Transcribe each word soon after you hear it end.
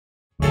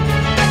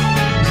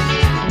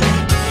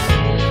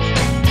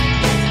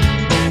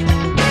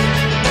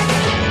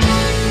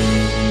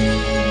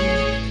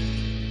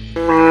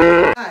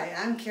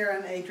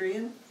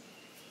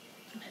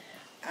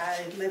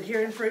I live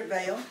here in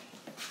Fruitvale,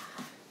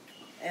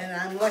 and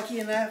I'm lucky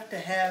enough to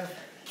have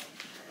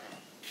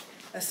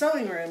a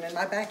sewing room in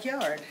my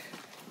backyard,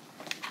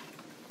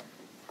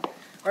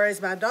 or as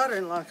my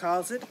daughter-in-law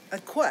calls it, a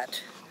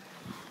quut.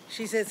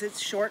 She says it's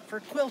short for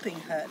quilting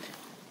hut.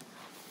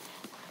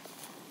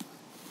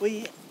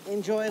 We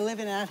enjoy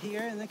living out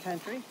here in the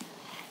country.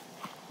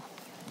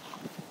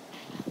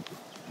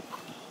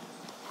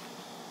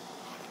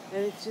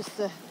 And it's just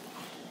a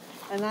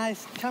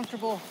nice,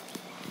 comfortable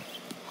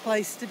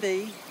place to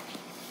be.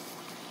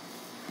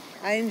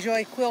 I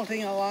enjoy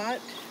quilting a lot.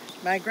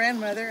 My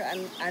grandmother,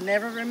 I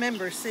never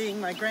remember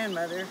seeing my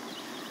grandmother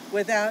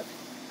without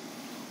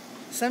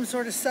some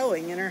sort of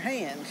sewing in her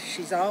hand.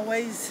 She was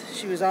always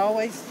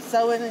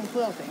sewing and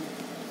quilting.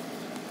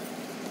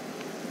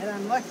 And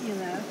I'm lucky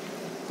enough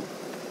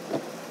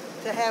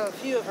to have a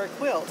few of her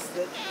quilts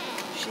that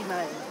she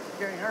made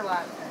during her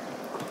lifetime.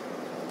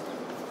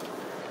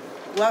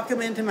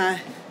 Welcome into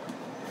my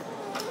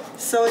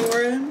sewing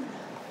room.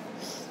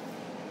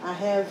 I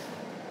have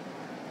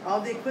all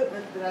the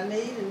equipment that I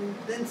need and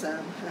then some.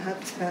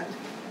 I've got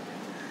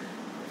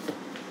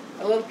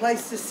a little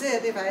place to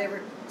sit if I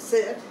ever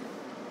sit.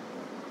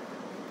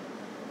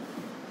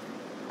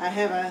 I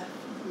have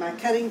my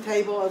cutting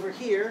table over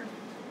here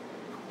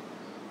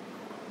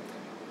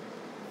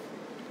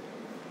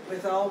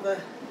with all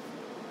the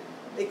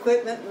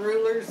equipment and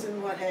rulers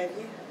and what have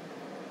you.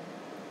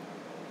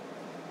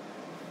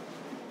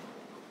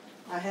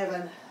 I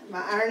have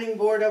my ironing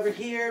board over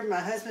here. My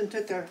husband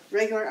took a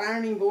regular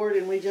ironing board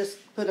and we just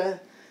put a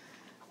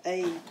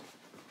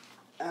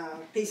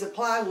piece of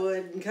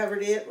plywood and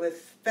covered it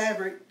with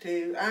fabric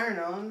to iron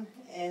on,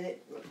 and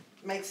it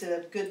makes it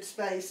a good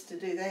space to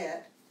do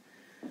that.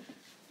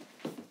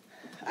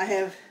 I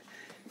have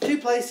two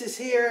places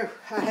here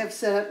I have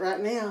set up right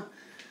now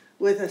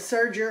with a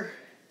serger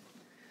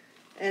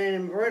and an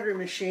embroidery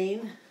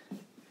machine.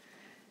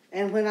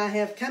 And when I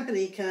have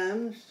company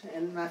come,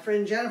 and my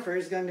friend Jennifer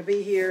is going to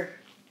be here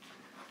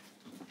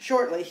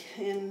shortly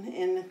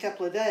in a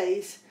couple of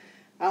days,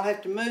 I'll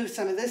have to move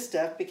some of this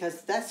stuff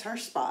because that's her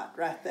spot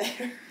right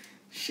there.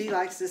 She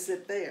likes to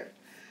sit there.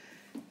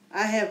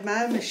 I have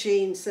my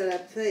machine set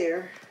up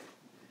there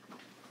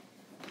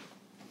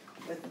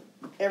with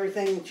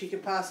everything that you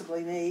could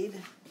possibly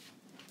need.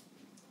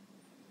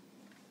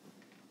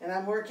 And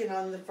I'm working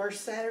on the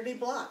first Saturday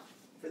block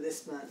for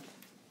this month.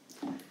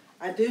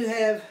 I do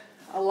have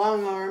a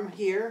long arm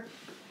here,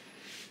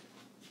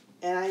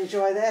 and I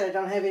enjoy that. I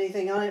don't have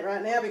anything on it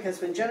right now because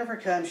when Jennifer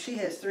comes, she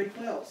has 3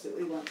 quilts that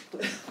we want to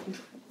quilt.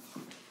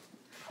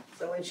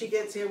 So when she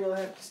gets here, we'll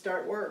have to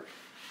start work.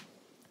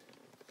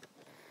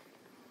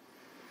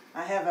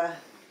 I have a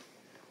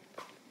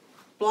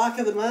block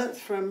of the month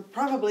from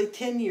probably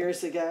 10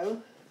 years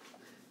ago.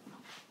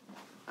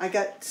 I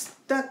got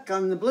stuck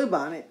on the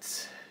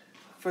bluebonnets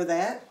for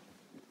that,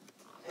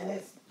 and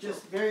it's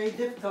just very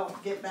difficult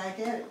to get back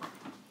at it.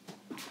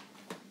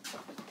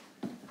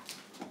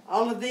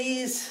 All of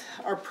these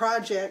are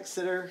projects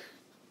that are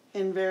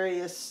in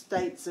various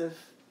states of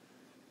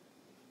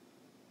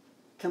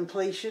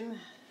completion.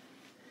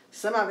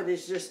 Some of it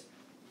is just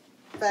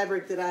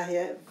fabric that I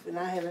have, and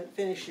I haven't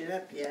finished it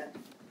up yet.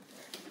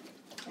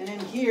 And in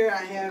here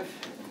I have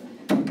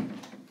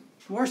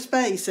more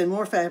space and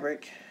more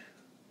fabric.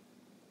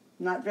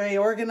 Not very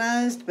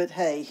organized, but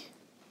hey,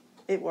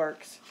 it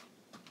works.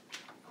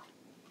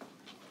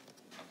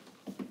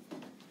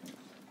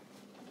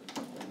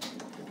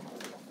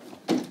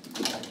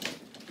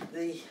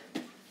 The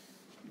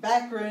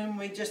back room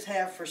we just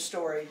have for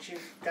storage.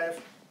 You've got a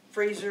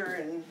freezer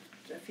and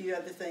a few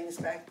other things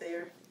back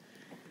there.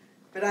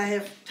 But I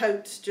have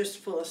totes just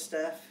full of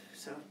stuff,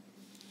 so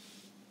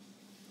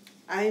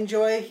I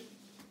enjoy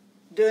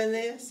doing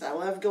this. I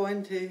love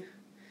going to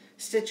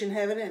Stitchin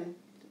Heaven and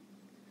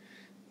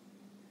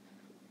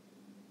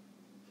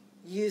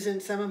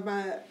using some of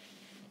my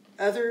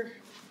other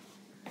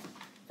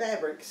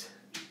fabrics.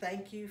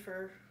 Thank you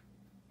for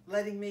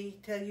letting me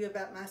tell you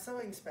about my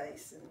sewing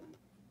space, and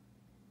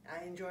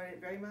I enjoyed it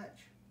very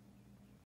much.